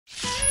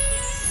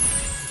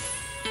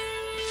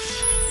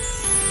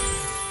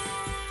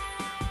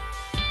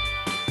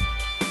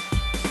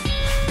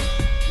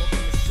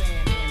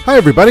Hi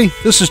everybody,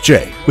 this is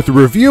Jay with a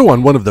review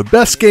on one of the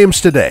best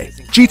games today,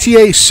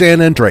 GTA San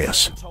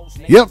Andreas.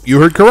 Yep, you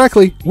heard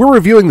correctly. We're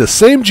reviewing the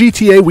same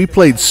GTA we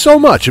played so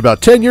much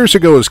about 10 years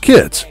ago as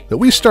kids that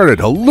we started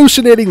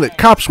hallucinating that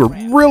cops were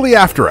really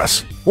after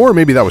us. Or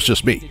maybe that was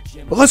just me.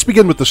 But let's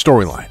begin with the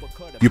storyline.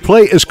 You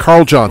play as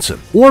Karl Johnson,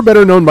 or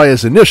better known by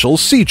his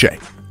initials, CJ.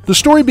 The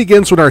story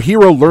begins when our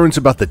hero learns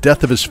about the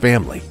death of his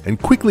family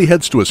and quickly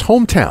heads to his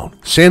hometown,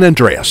 San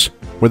Andreas,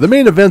 where the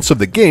main events of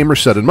the game are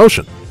set in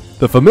motion.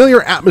 The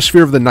familiar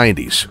atmosphere of the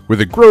 90s, where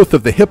the growth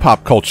of the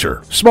hip-hop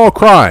culture, small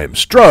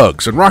crimes,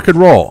 drugs, and rock and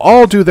roll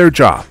all do their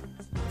job.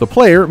 The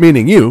player,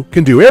 meaning you,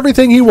 can do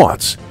everything he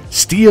wants.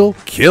 Steal,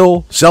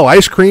 kill, sell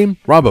ice cream,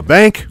 rob a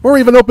bank, or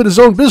even open his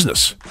own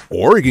business.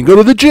 Or he can go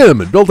to the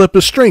gym and build up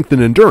his strength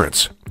and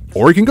endurance.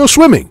 Or he can go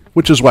swimming,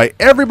 which is why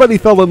everybody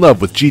fell in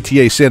love with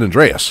GTA San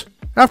Andreas.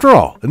 After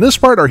all, in this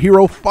part our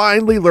hero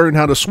finally learned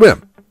how to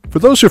swim. For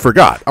those who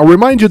forgot, I'll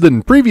remind you that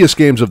in previous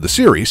games of the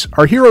series,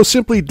 our hero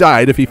simply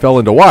died if he fell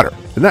into water,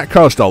 and that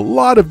caused a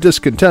lot of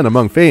discontent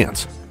among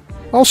fans.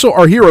 Also,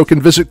 our hero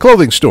can visit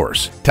clothing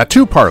stores,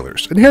 tattoo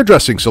parlors, and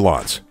hairdressing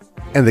salons.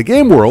 And the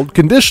game world,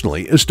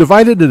 conditionally, is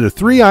divided into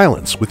 3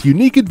 islands with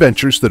unique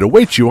adventures that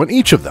await you on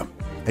each of them.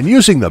 And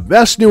using the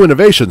best new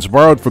innovations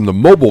borrowed from the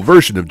mobile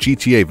version of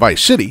GTA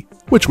Vice City,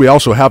 which we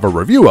also have a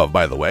review of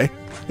by the way,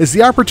 is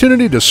the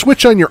opportunity to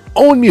switch on your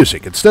own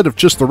music instead of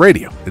just the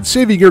radio and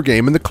saving your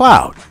game in the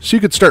cloud, so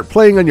you could start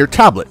playing on your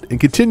tablet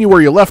and continue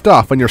where you left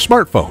off on your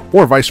smartphone,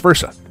 or vice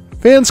versa.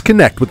 Fans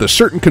connect with a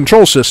certain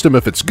control system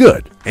if it's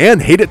good,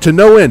 and hate it to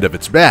no end if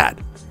it's bad.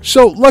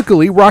 So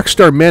luckily,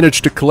 Rockstar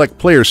managed to collect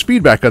players'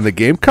 feedback on the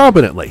game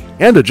competently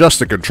and adjust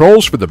the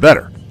controls for the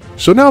better.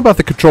 So now about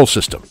the control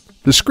system.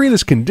 The screen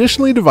is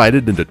conditionally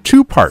divided into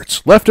 2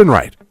 parts, left and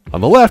right. On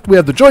the left, we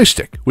have the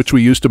joystick, which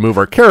we use to move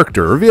our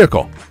character or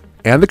vehicle.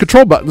 And the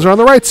control buttons are on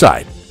the right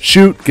side.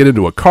 Shoot, get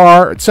into a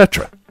car,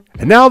 etc.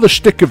 And now the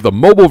shtick of the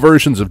mobile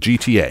versions of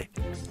GTA.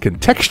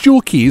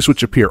 Contextual keys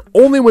which appear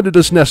only when it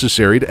is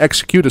necessary to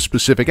execute a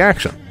specific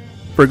action.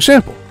 For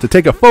example, to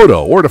take a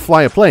photo or to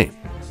fly a plane.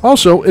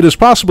 Also, it is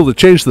possible to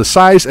change the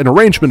size and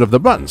arrangement of the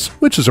buttons,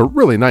 which is a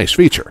really nice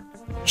feature.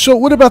 So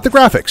what about the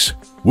graphics?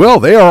 Well,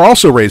 they are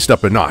also raised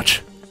up a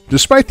notch.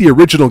 Despite the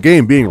original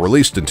game being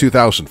released in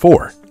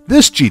 2004,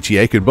 this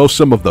GTA can boast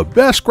some of the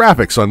best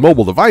graphics on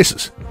mobile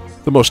devices.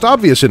 The most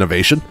obvious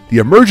innovation, the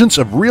emergence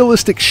of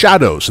realistic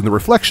shadows and the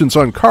reflections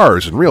on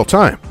cars in real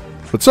time.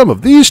 But some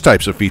of these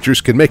types of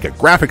features can make a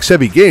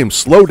graphics-heavy game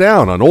slow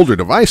down on older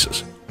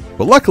devices.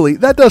 But luckily,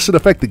 that doesn't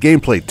affect the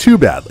gameplay too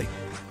badly.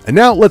 And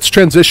now let's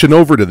transition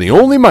over to the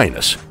only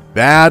minus,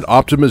 bad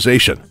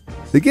optimization.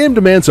 The game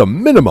demands a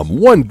minimum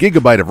 1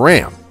 GB of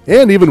RAM,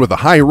 and even with a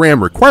high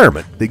RAM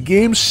requirement, the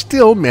game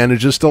still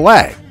manages to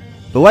lag.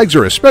 The lags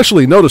are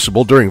especially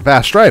noticeable during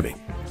fast driving.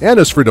 And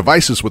as for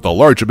devices with a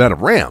large amount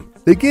of RAM,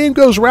 the game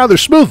goes rather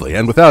smoothly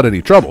and without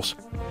any troubles.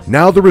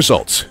 Now the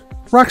results.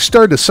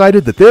 Rockstar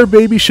decided that their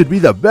baby should be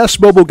the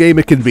best mobile game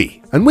it can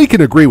be, and we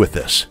can agree with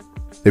this.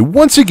 They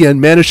once again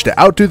managed to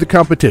outdo the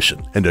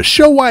competition and to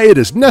show why it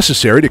is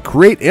necessary to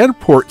create and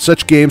port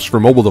such games for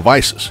mobile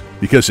devices,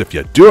 because if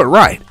you do it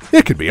right,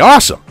 it can be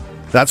awesome.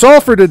 That's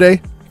all for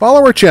today.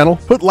 Follow our channel,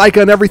 put like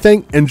on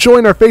everything, and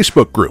join our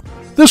Facebook group.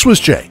 This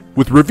was Jay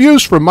with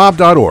reviews from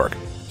mob.org.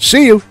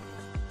 See you!